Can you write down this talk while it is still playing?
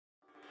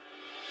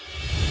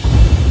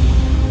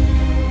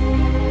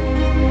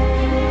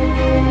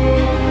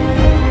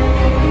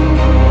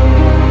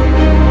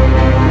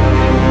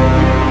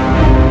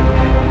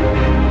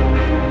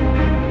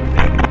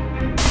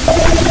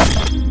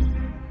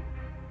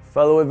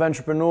Fellow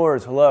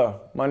adventurepreneurs,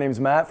 hello. My name's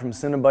Matt from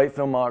Cinebike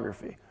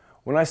Filmography.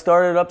 When I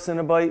started up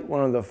Cinebike,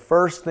 one of the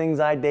first things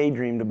I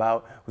daydreamed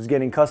about was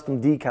getting custom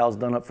decals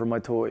done up for my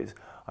toys.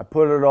 I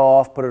put it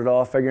off,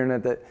 figuring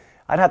that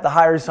I'd have to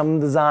hire some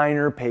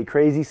designer, pay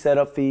crazy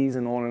setup fees,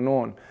 and on and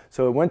on.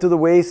 So it went to the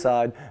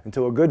wayside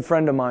until a good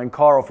friend of mine,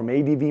 Carl from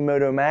ADV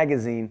Moto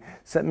magazine,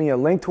 sent me a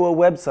link to a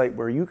website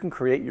where you can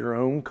create your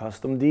own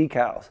custom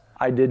decals.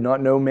 I did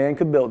not know man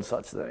could build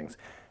such things.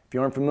 If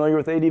you aren't familiar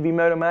with ADV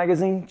Moto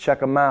magazine, check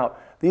them out.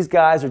 These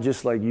guys are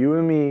just like you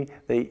and me.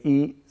 They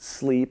eat,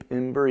 sleep,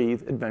 and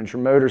breathe adventure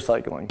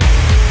motorcycling.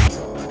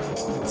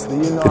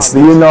 It's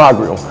the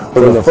inaugural,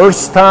 for the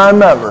first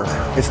time ever.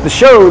 It's the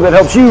show that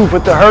helps you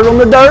put the hurt on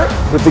the dirt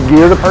with the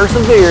gear to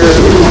persevere.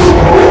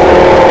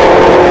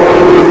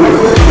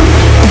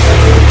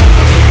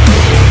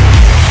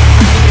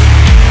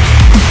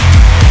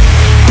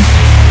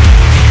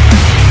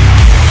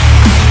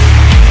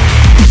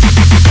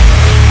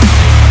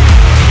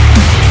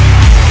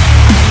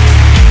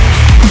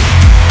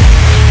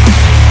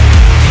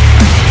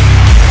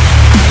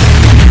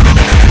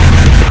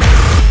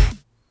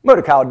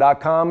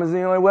 Motocal.com is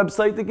the only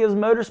website that gives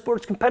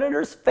motorsports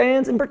competitors,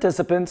 fans, and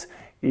participants,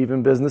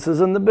 even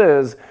businesses in the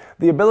biz,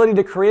 the ability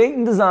to create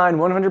and design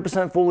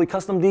 100% fully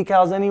custom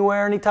decals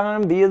anywhere,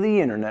 anytime, via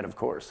the internet, of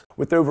course.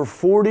 With over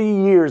 40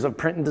 years of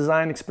print and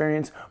design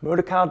experience,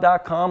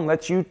 Motocal.com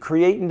lets you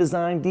create and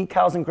design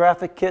decals and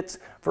graphic kits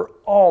for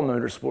all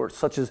motorsports,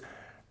 such as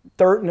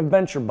dirt and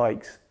adventure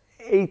bikes,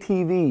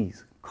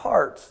 ATVs,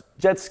 karts,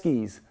 jet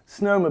skis,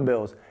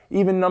 snowmobiles,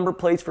 even number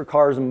plates for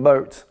cars and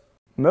boats.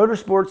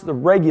 Motorsports are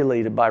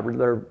regulated by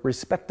their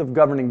respective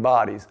governing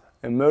bodies,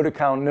 and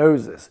Motocal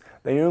knows this.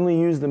 They only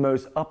use the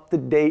most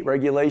up-to-date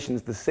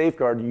regulations to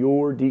safeguard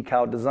your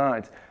decal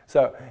designs.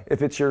 So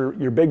if it's your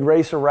big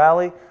race or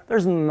rally,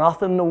 there's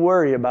nothing to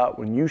worry about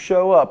when you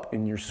show up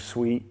in your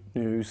sweet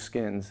new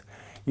skins.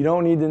 You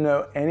don't need to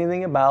know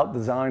anything about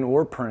design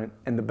or print,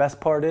 and the best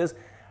part is,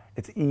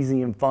 it's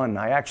easy and fun.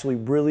 I actually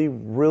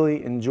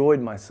really enjoyed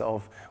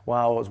myself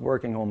while I was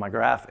working on my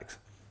graphics.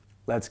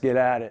 Let's get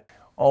at it.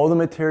 All the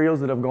materials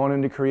that have gone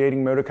into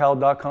creating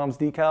Motocal.com's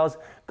decals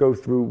go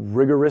through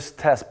rigorous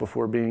tests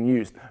before being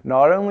used,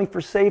 not only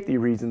for safety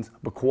reasons,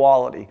 but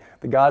quality.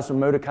 The guys from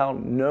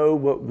Motocal know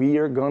what we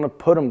are going to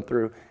put them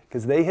through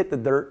because they hit the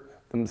dirt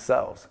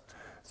themselves.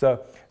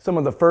 So some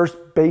of the first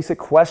basic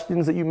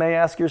questions that you may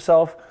ask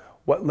yourself: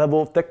 what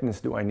level of thickness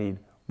do I need?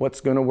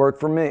 What's going to work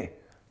for me?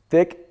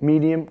 Thick,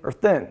 medium, or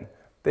thin?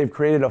 They've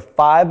created a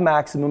 5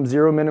 maximum,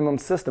 0 minimum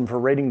system for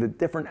rating the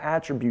different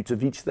attributes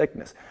of each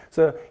thickness.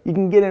 So you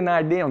can get an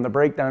idea on the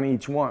breakdown of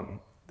each one.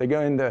 They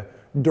go into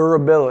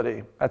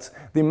durability. That's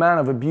the amount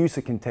of abuse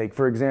it can take.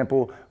 For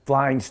example,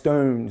 flying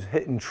stones,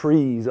 hitting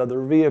trees,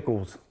 other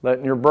vehicles,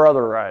 letting your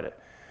brother ride it.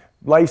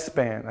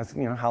 Lifespan, that's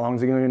how long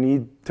is it going to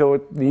need till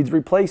it needs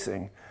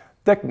replacing.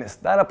 Thickness,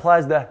 that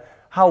applies to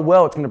how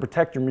well it's going to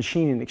protect your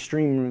machine in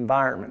extreme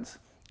environments.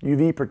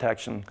 UV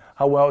protection,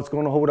 how well it's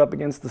going to hold up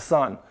against the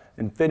sun.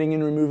 And fitting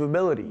and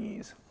removability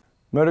ease.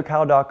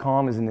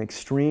 Motocal.com is an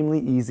extremely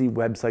easy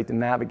website to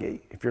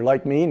navigate. If you're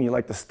like me and you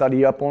like to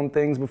study up on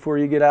things before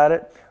you get at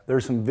it,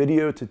 there's some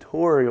video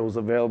tutorials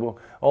available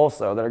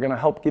also that are going to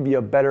help give you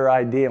a better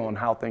idea on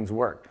how things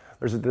work.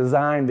 There's a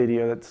design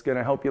video that's going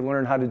to help you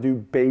learn how to do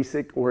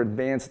basic or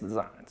advanced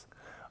designs.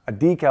 A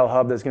decal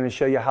hub that's going to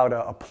show you how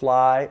to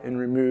apply and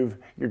remove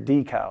your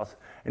decals.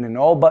 And in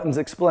All Buttons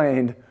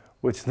Explained,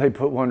 which they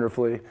put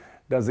wonderfully,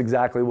 does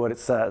exactly what it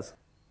says.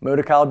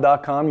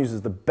 Motocal.com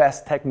uses the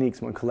best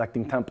techniques when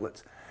collecting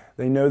templates.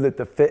 They know that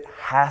the fit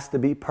has to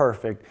be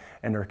perfect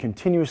and are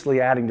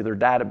continuously adding to their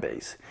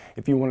database.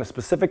 If you want a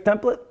specific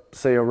template,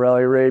 say a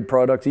Rally Raid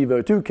Products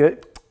Evo 2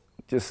 kit,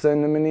 just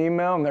send them an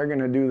email and they're going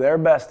to do their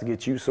best to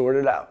get you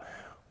sorted out.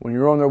 When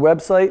you're on their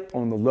website,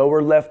 on the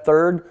lower left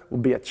third will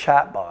be a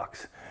chat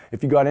box.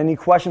 If you got any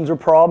questions or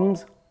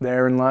problems,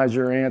 therein lies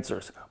your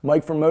answers.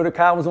 Mike from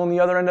Motocal was on the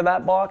other end of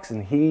that box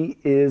and he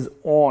is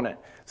on it.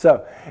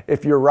 So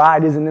if your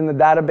ride isn't in the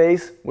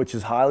database, which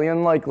is highly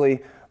unlikely,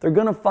 they're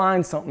going to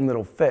find something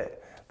that'll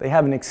fit. They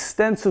have an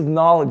extensive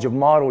knowledge of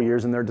model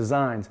years in their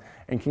designs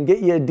and can get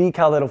you a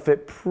decal that'll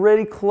fit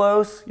pretty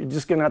close. You're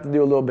just going to have to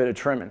do a little bit of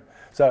trimming.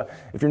 So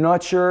if you're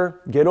not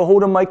sure, get a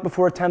hold of Mike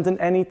before attempting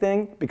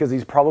anything because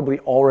he's probably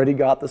already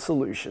got the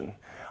solution.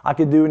 I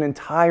could do an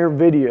entire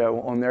video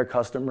on their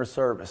customer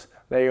service.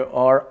 They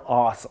are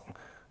awesome.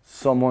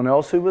 Someone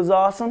else who was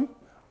awesome?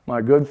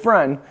 My good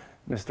friend,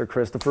 Mr.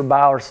 Christopher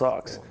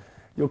Bowersox.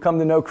 You'll come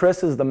to know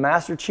Chris as the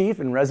Master Chief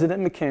and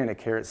resident mechanic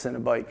here at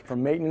Cinebike.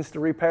 From maintenance to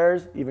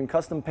repairs, even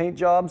custom paint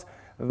jobs,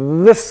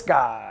 this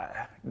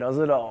guy does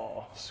it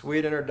all.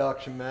 Sweet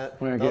introduction,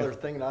 Matt. Another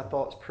thing that I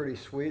thought was pretty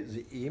sweet is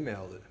the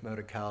email that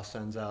Motocal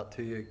sends out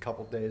to you a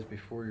couple days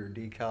before your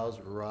decals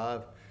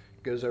arrive.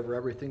 It goes over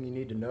everything you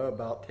need to know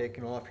about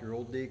taking off your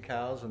old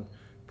decals and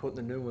putting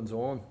the new ones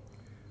on.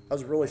 I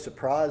was really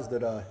surprised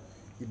that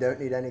you don't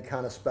need any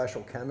kind of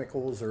special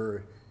chemicals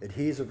or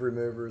adhesive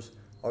removers.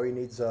 All you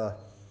need is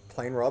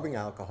plain rubbing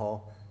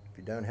alcohol. If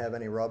you don't have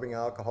any rubbing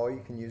alcohol,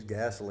 you can use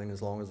gasoline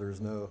as long as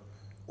there's no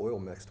oil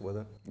mixed with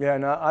it. Yeah,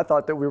 and I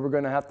thought that we were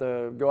going to have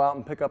to go out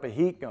and pick up a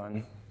heat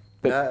gun.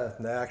 Yeah,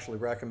 they actually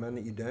recommend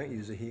that you don't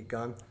use a heat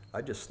gun.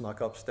 I just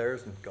snuck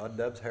upstairs and got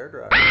Deb's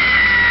hairdryer.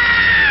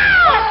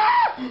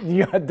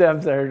 You got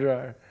Deb's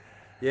hairdryer.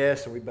 Yeah,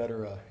 so we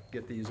better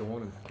get these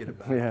on and get it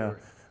back. Yeah,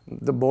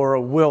 Deborah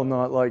will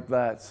not like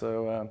that.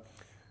 So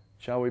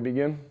shall we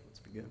begin? Let's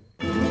begin.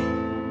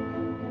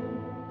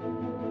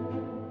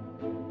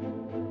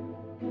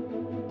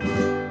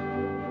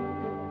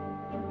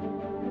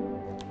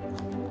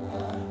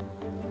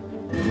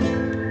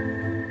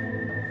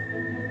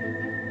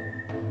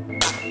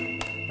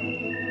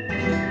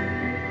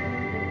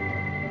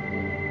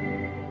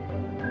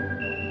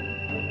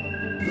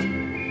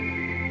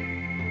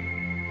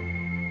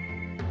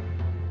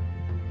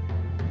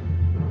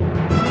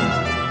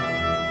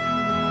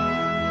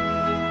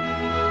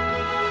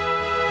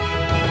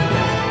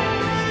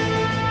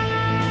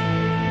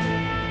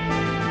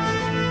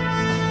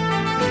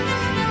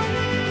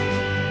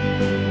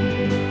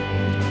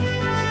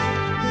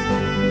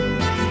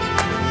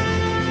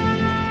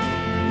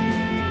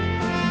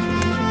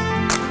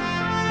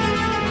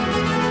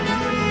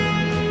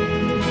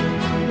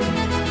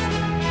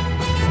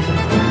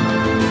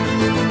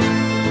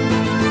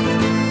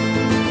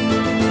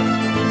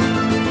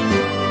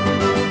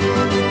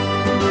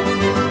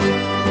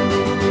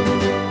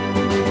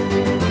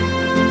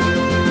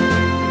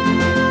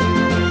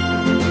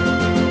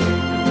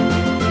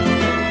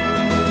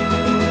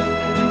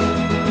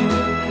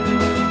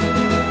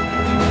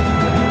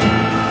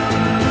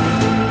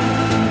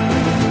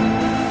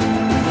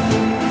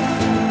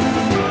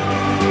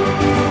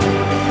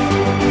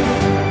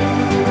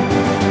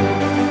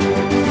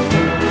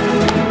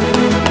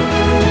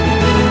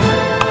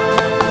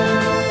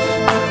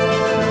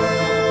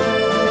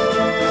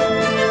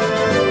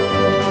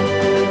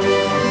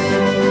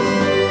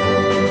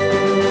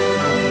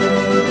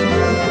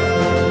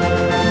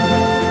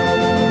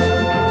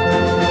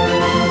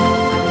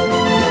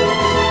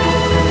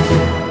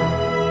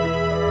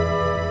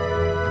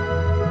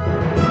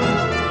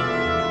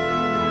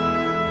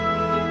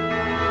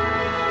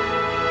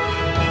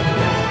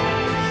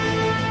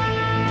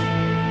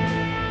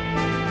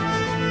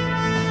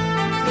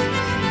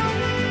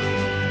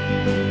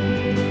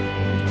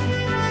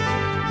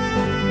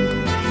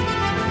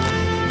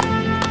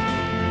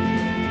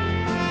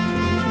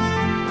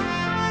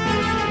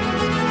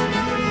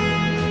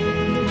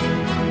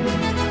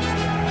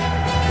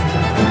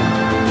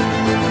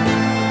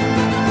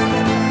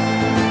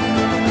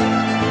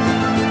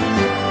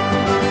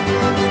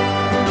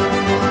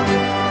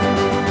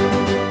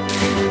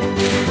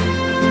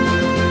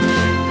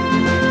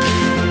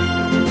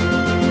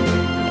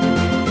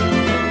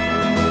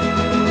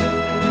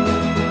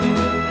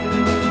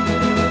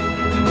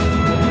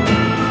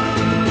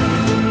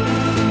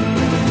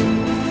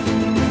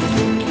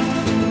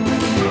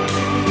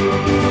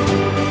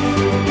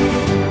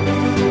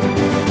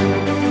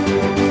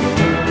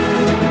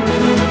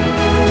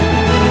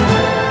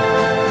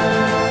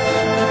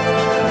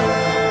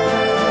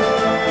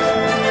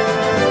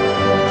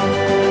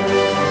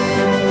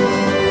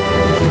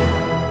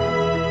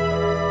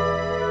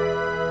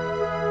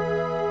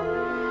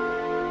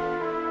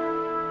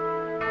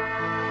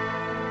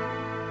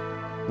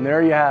 And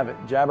there you have it.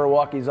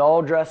 Jabberwocky's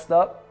all dressed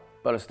up,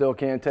 but I still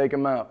can't take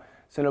him out.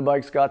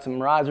 Cinebike's got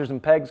some risers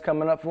and pegs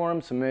coming up for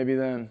him, so maybe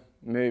then,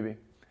 maybe.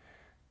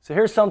 So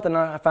here's something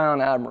I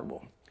found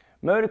admirable.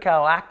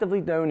 Motocal actively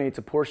donates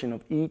a portion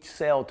of each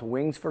sale to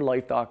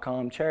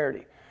wingsforlife.com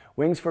charity.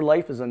 Wings for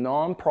Life is a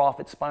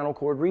non-profit spinal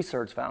cord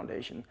research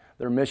foundation.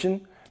 Their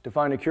mission? To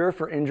find a cure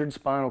for injured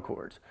spinal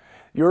cords.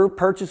 Your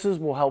purchases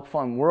will help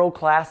fund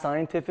world-class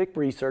scientific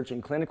research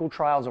and clinical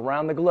trials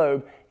around the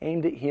globe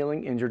aimed at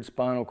healing injured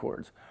spinal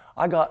cords.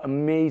 I got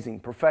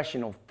amazing,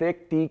 professional,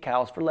 thick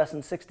decals for less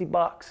than 60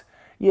 bucks.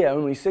 Yeah,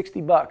 only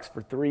 60 bucks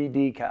for 3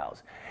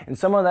 decals. And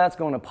some of that's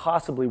going to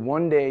possibly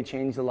one day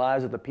change the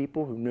lives of the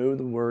people who know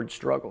the word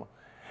struggle.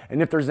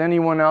 And if there's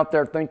anyone out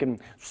there thinking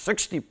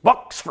 60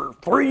 bucks for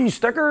 3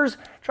 stickers,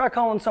 try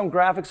calling some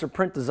graphics or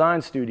print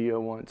design studio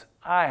once.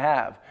 I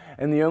have.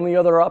 And the only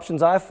other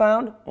options I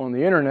found on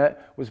the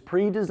internet was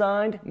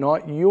pre-designed,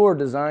 not your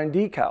designed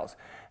decals.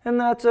 And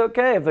that's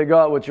okay if they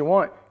got what you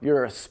want.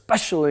 You're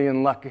especially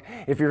in luck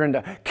if you're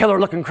into killer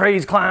looking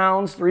crazy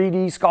clowns,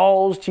 3D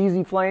skulls,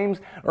 cheesy flames,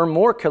 or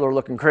more killer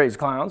looking crazy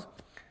clowns.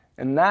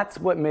 And that's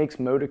what makes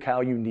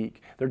Motocal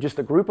unique. They're just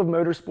a group of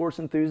motorsports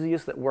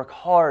enthusiasts that work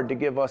hard to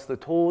give us the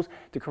tools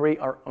to create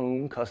our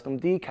own custom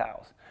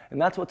decals.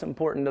 And that's what's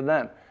important to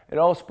them. It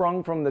all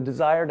sprung from the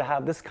desire to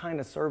have this kind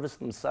of service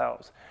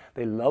themselves.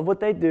 They love what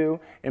they do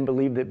and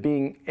believe that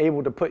being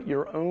able to put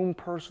your own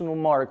personal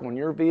mark on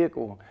your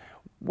vehicle,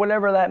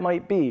 whatever that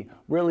might be,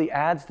 really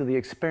adds to the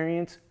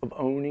experience of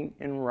owning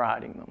and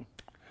riding them.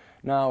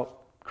 Now,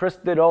 Chris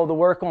did all the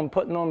work on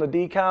putting on the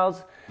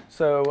decals,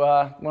 so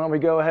why don't we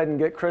go ahead and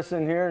get Chris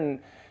in here and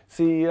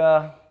see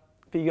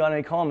if he got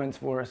any comments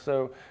for us.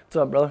 So, what's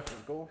up, brother?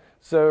 Cool.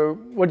 So,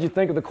 what'd you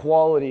think of the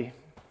quality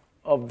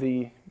of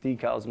the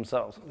decals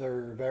themselves.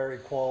 They're very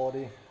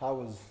quality. I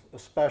was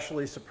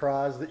especially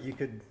surprised that you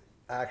could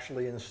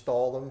actually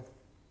install them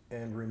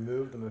and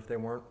remove them if they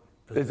weren't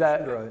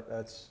positioned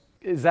right.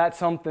 Is that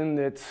something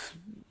that's,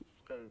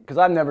 because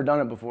I've never done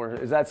it before,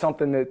 is that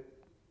something that,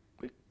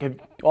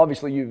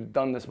 obviously you've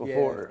done this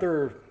before.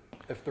 Yeah,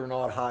 if they're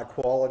not high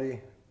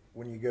quality,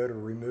 when you go to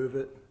remove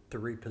it, to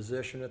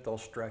reposition it, they'll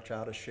stretch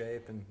out of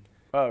shape. And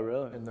oh,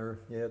 really? And they're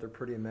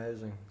pretty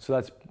amazing. So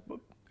that's,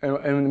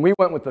 and we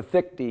went with the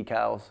thick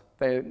decals.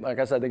 They, like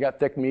I said, they got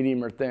thick,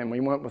 medium, or thin. We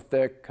went with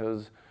thick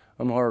because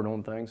I'm hard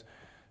on things.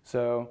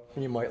 So.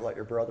 And you might let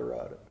your brother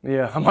ride it.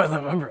 Yeah, I might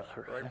let my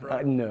brother ride it.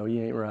 Right, no,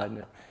 you ain't riding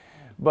it.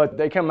 But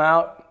they come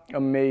out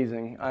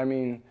amazing. I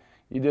mean,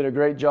 you did a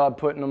great job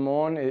putting them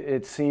on.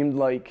 It seemed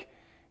like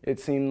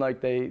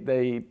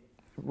they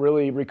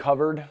really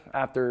recovered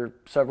after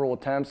several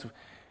attempts.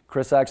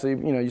 Chris actually,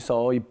 you know, you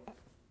saw he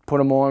put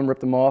them on,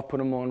 ripped them off, put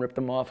them on, ripped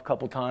them off a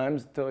couple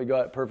times until he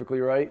got it perfectly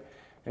right.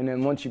 And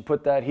then once you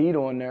put that heat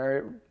on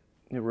there,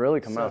 it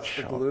really come out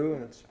sharp. The glue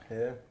and it's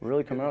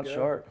really come out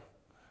sharp.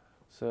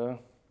 So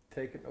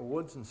take it in the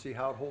woods and see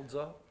how it holds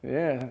up.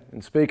 Yeah,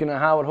 and speaking of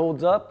how it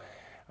holds up,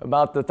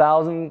 about the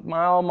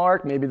 1,000-mile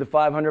mark, maybe the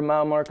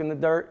 500-mile mark in the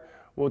dirt,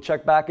 we'll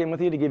check back in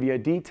with you to give you a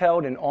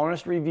detailed and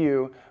honest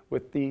review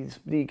with these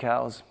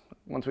decals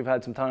once we've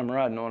had some time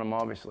riding on them,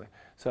 obviously.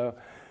 So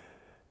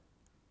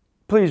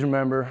please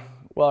remember,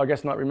 well, I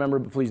guess not remember,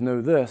 but please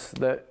know this,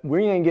 that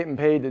we ain't getting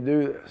paid to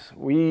do this.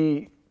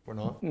 We're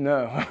not?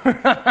 No.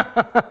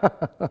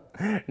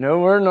 No,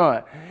 we're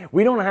not.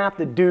 We don't have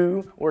to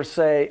do or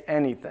say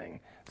anything.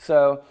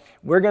 So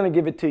we're going to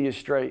give it to you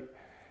straight.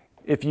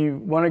 If you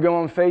want to go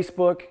on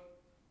Facebook,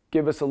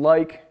 give us a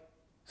like,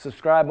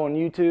 subscribe on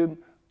YouTube.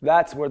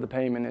 That's where the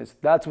payment is.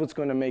 That's what's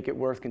going to make it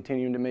worth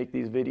continuing to make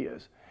these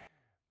videos.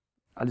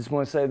 I just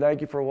want to say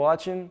thank you for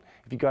watching.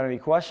 If you got any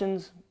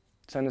questions,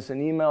 send us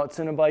an email at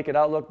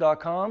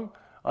cinebike@outlook.com.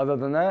 Other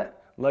than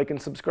that, like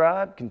and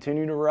subscribe.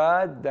 Continue to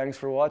ride. Thanks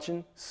for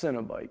watching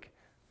Cinebike.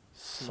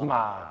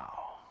 Smile.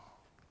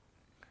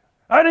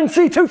 I didn't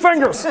see 2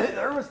 fingers.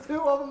 There was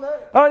 2 of them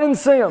there. I didn't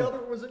see them. The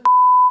other was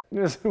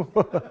Yes, it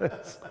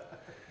was.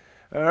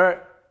 All right.